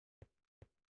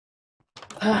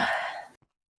I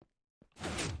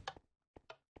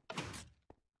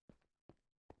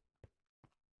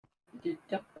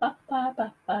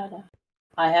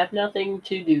have nothing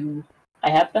to do. I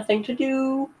have nothing to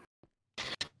do.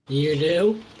 You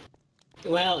do?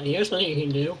 Well, here's what you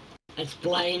can do.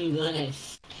 Explain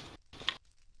this.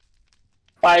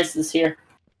 Why is this here?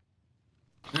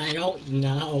 I don't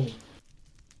know.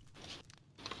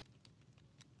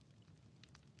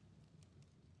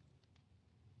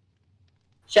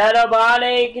 Shadow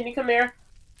Bonnie, can you come here?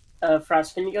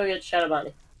 Frost, can you go get Shadow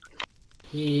Bonnie?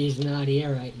 He's not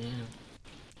here right now.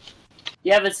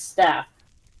 You have his staff.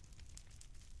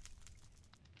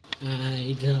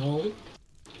 I don't.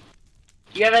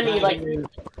 Do you have any, like...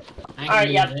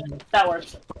 Alright, yeah, that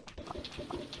works.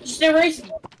 Just erase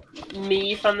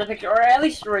me from the picture, or at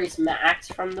least erase Max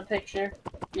from the picture.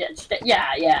 Yeah, just,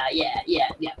 yeah.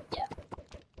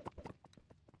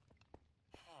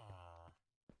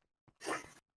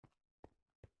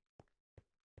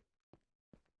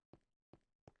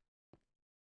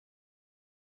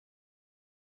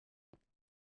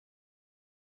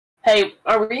 Hey,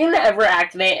 are we gonna ever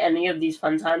activate any of these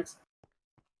fun times?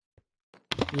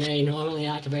 They normally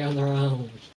activate on their own.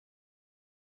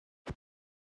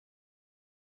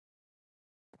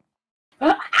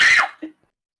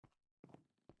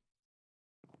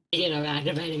 Speaking of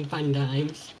activating fun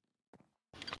times.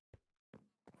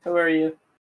 Who are you?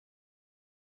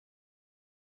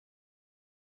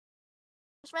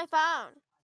 Where's my phone?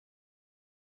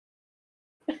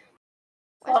 Where's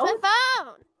Phone? my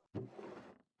phone?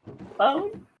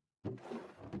 Phone?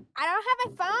 I don't have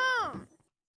my phone.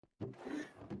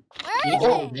 Where You is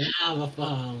don't it? have a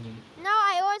phone. No,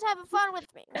 I always have a phone with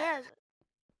me. Where is it?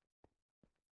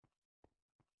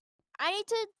 I need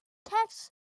to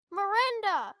text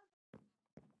Miranda.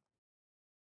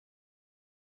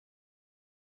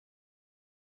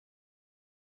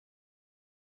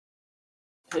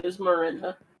 Who's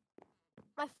Miranda?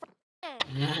 My friend.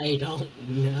 I don't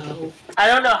know. I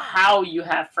don't know how you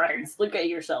have friends. Look at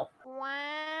yourself. Wow.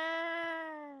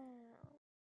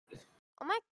 Oh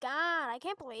my god, I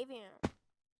can't believe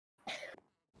you.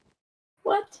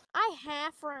 What? I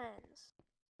have friends.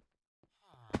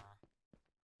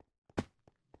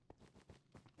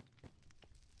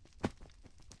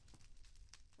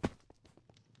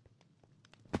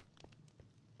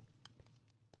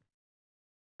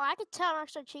 Oh, I could tell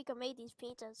Rockstar Chica made these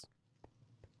pizzas.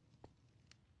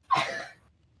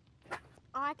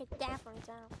 Oh, I could definitely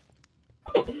tell.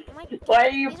 Oh my god. Why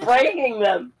are you breaking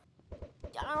them?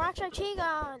 Rockstar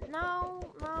Chica, no.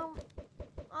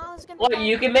 Oh, it's gonna be What, bad.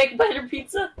 you can make better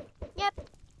pizza? Yep.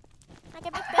 I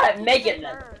can make better pizza Make than it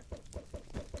then. her.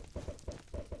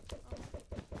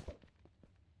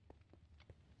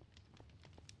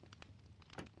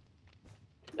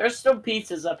 There's still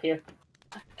pizzas up here.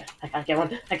 I gotta get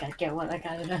one.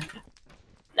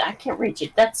 I can't reach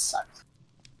it. That sucks.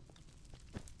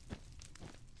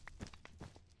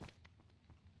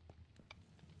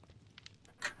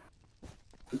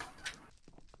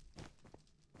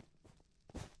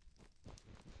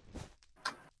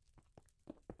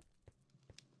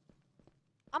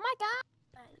 Oh my god!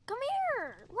 Come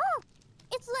here! Look!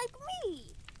 It's like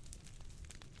me!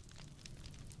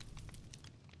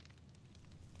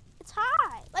 It's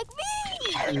high! Like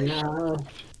me! No.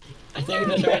 I think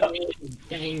this right is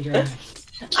dangerous.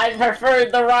 I prefer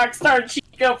the Rockstar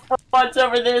Chica for once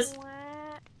over this.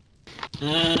 What?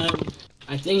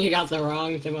 I think you got the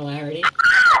wrong similarity.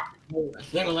 The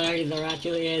similarity there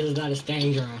actually is that it's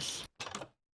dangerous.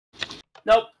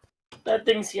 Nope. That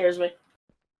thing scares me.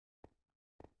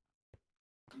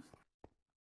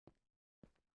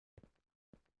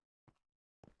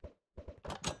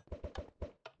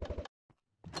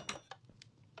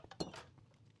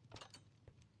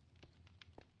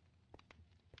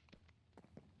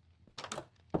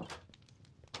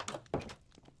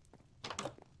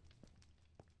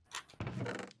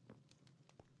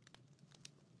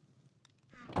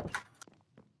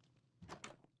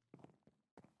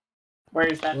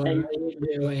 Where's that What thing? are you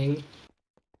doing?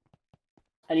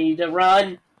 I need to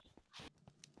run.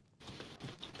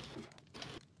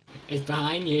 It's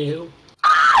behind you.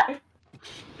 Ah!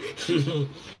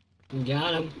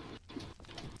 Got him.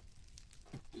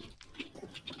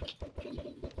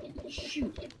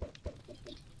 Shoot.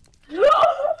 No!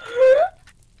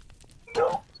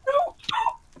 No!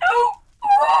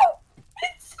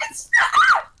 It's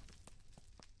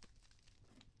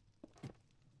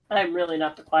I'm really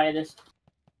not the quietest.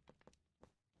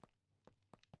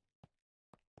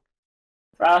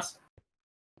 Frost,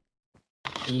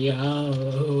 Yo.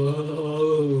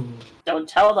 don't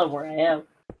tell them where I am.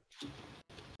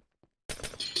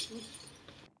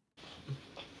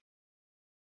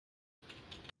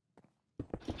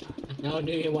 I'll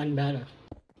do you one better.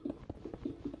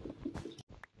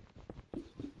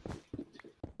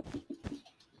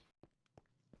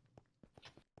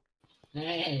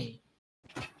 Hey.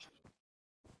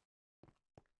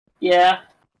 Yeah.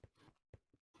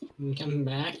 Come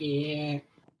back here.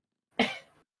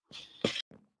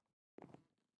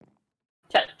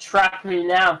 Trap me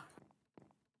now.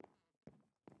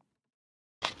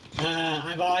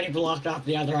 I've already blocked off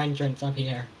the other entrance up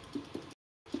here.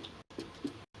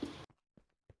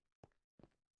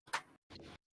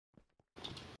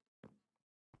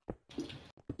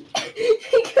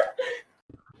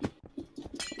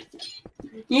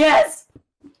 Yes!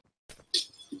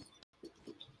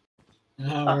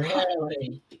 Oh,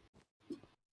 really?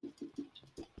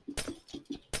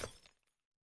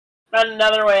 Found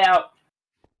another way out.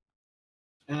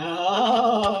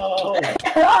 Oh!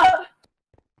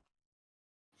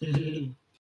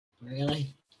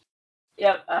 Really?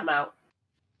 Yep, I'm out.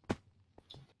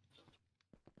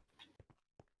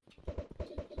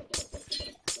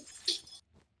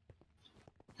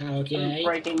 Okay. I'm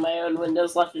breaking my own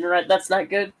windows left and right. That's not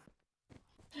good.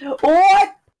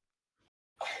 What?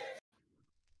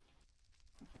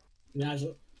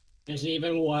 It's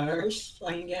even worse,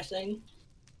 I'm guessing.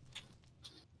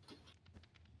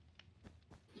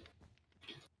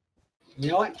 You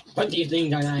know what? But these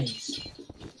things are nice.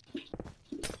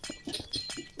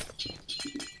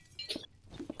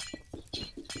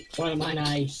 What am I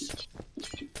nice?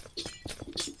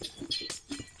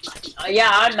 Yeah,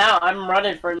 I'm out. I'm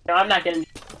running for now. I'm not getting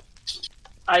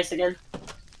ice again.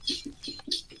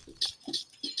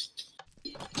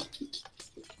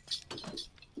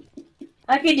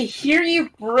 I can hear you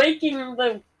breaking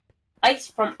the ice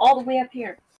from all the way up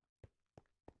here.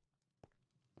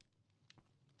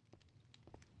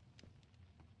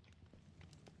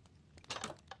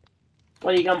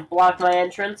 What, are you gonna block my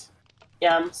entrance?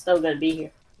 Yeah, I'm still gonna be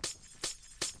here.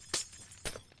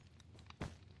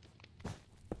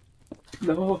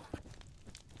 No.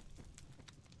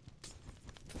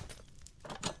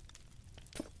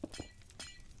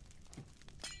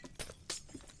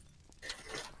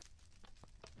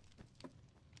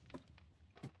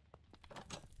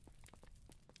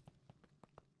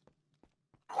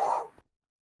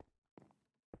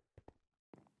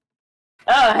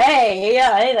 Oh, hey,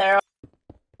 yeah, hey there.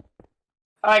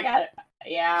 Oh, I got it.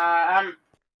 Yeah,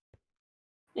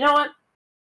 you know what?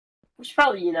 We should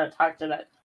probably, talk to that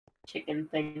chicken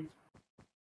thing.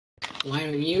 Why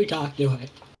don't you talk to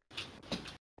it?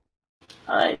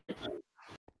 Alright.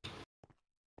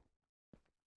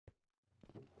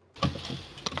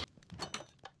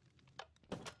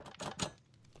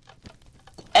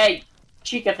 Hey,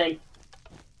 Chica thing.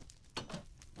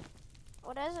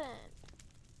 What is it?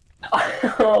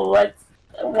 Oh,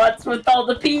 what's with all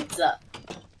the pizza?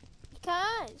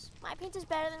 Because my pizza's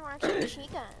better than Roxy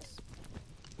Chicas.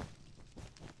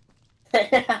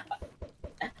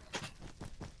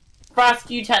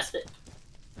 Frost, you test it.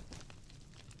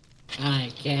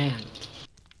 I can't.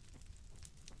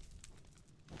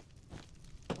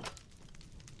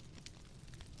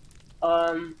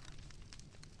 Can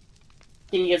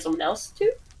you get someone else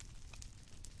too?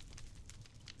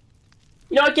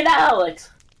 You know what? Get Alex.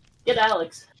 Get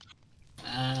Alex.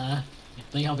 You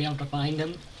think I'll be able to find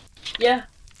him? Yeah.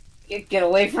 Get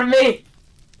away from me.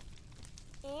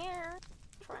 Here,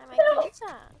 try my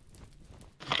pizza.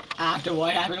 After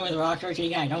what happened with Rockstar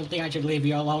Chica, I don't think I should leave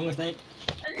you alone with it.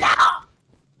 No.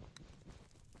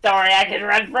 Sorry, I can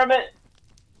run from it.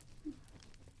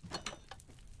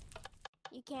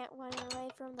 You can't run away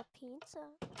from the pizza.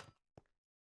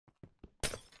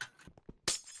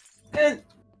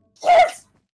 Yes.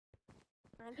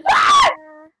 I'm Ah!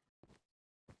 here.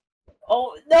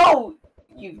 Oh no!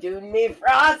 You doomed me,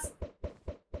 Frost.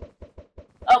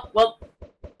 Oh well.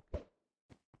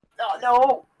 Oh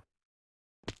no.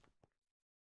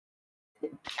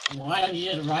 Why don't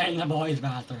you just run in the boys'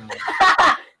 bathroom?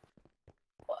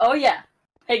 Oh yeah.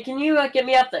 Hey, can you get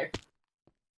me up there?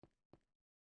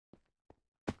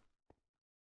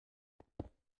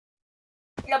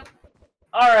 Yep.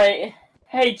 All right.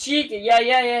 Hey, Chica. Yeah.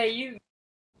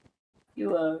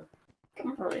 You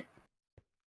come for me.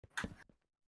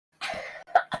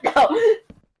 No.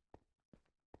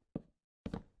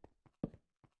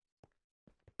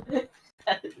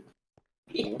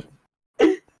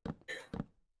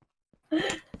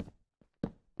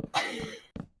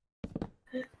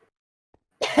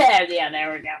 Yeah,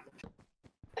 there we go.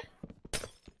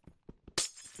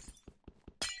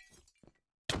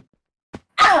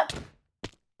 Ah!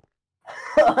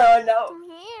 Oh no. I'm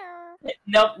here.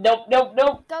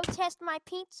 Nope. Go test my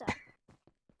pizza.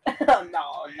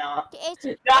 No. It's,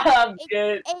 I'm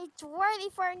good. it's worthy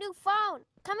for a new phone.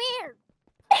 Come here.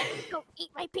 Go eat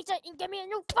my pizza and get me a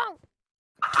new phone.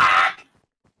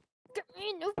 Get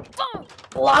me a new phone.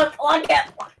 Lock it.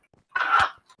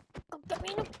 Go get me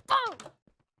a new phone.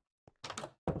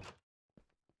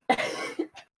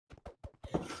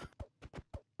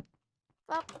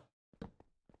 Well,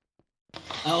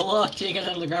 Oh look, Chicas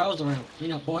in the girls' room. You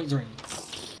know, boys' room.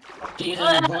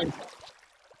 Chicas in the boys'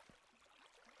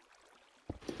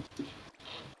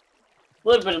 A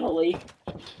little bit of a leak.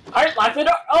 Alright, lock the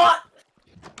door. Oh!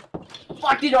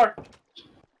 Lock the door.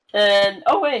 And,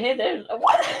 oh wait, hey, there's,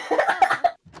 what?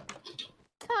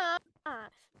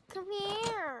 come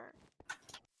here.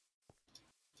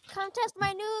 Come test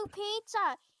my new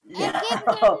pizza and No. give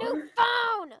me a new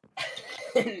phone.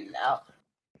 No.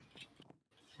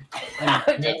 How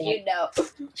did you know?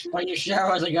 Are you sure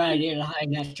it was a good idea to hide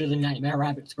next to the Nightmare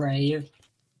Rabbit's grave?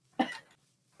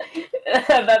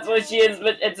 That's what she is,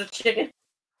 but it's a chicken.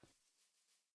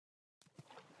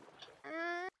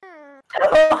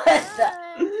 What's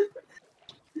that?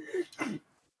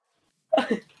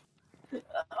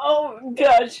 Oh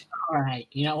gosh. Alright,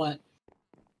 you know what?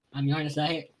 I'm going to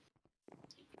say it.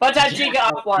 Funtime Chica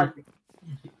offline.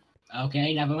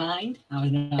 Okay, never mind. I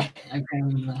was not. Okay,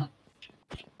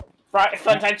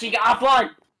 Funtime Chica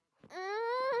offline.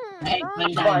 Hey,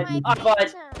 Offline.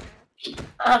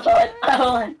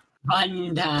 Offline.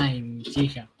 Funtime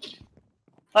Chica.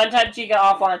 Funtime Chica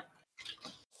offline.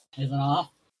 Is it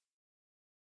off?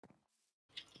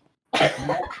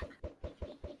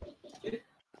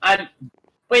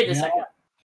 Wait a second.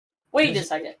 Wait a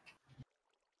second.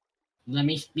 Let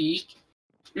me speak.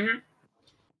 Mm-hmm.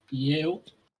 You.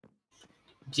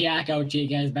 Jacko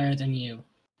Chica is better than you.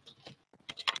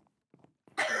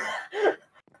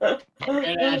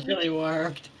 It actually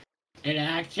worked. It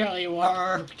actually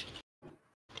worked.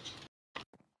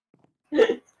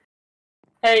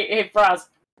 Hey, Frost.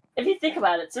 If you think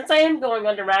about it, since I am going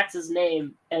under Max's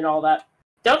name and all that,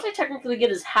 don't I technically get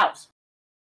his house?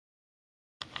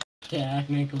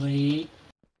 Technically.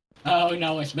 Oh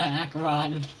no, it's back.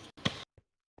 Run.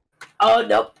 Oh,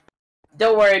 nope.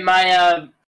 Don't worry, my,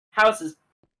 house is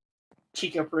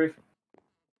Chica-proof.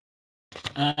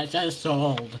 It says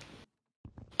sold.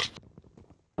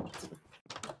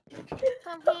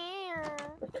 Come here.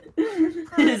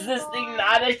 Is this thing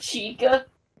not a Chica?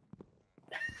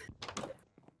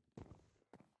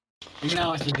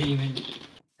 No, it's a demon.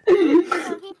 Come here.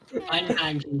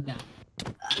 Funtime Chica.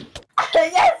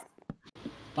 Yes!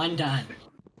 Funtime.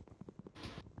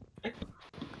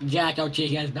 Jacko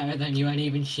Chica is better than you, and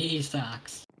even she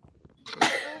sucks.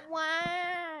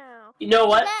 Wow. You know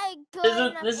what? Is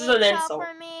that This is an insult insult,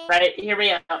 for me? right? Hear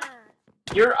me out.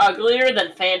 You're uglier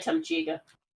than Phantom Chica.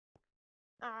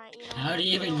 Alright, you know How what? do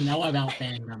you even know about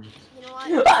fandom? You know what?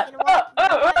 You know what? No,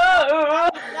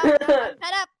 I'm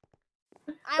fed up.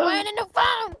 I want a new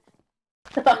phone.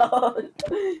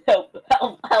 Help!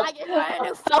 I just want a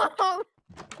new phone.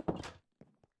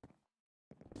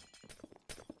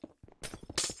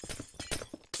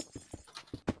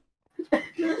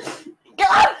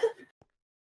 God!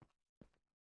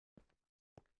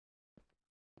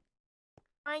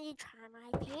 Why you try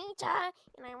my pizza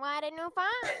and I want a new phone?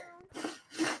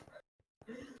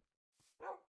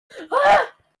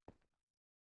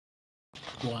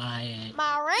 Quiet.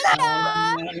 Miranda!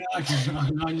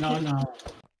 No.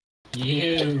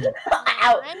 You.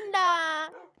 Ow! Miranda!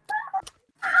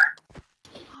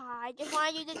 I just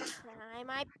want you to try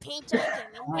my pizza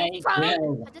and give me a new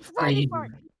phone. But it's ready for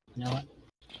it. You know what?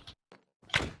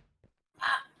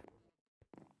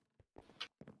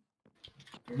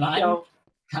 Yo.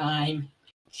 Funtime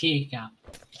Chica.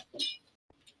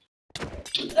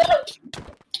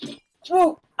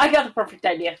 Woo! I got the perfect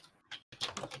idea.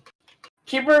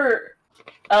 Keep her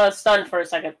stunned for a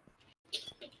second.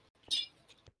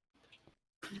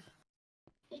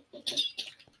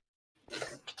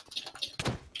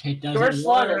 It Give her doesn't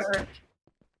slowness. work.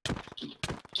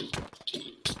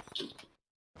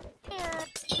 Here,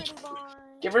 pretty boy.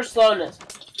 Give her slowness.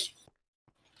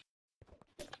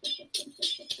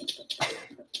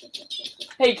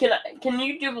 Hey, can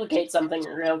you duplicate something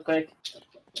real quick?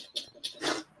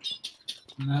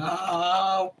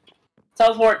 No.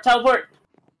 Teleport!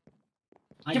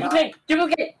 I Duplicate!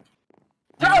 Duplicate!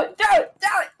 I Throw it!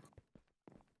 Throw it!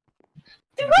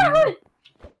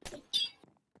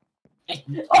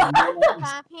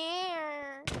 Come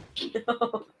here.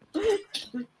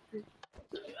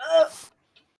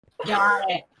 Got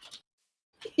it.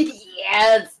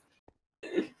 Yes!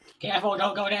 Careful,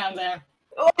 don't go down there.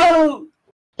 Oh!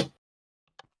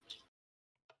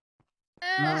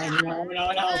 No.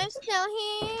 I'm still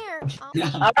here. Oh.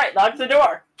 Alright, lock the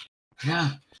door.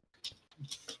 Yeah.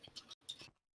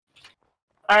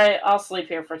 Alright, I'll sleep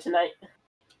here for tonight.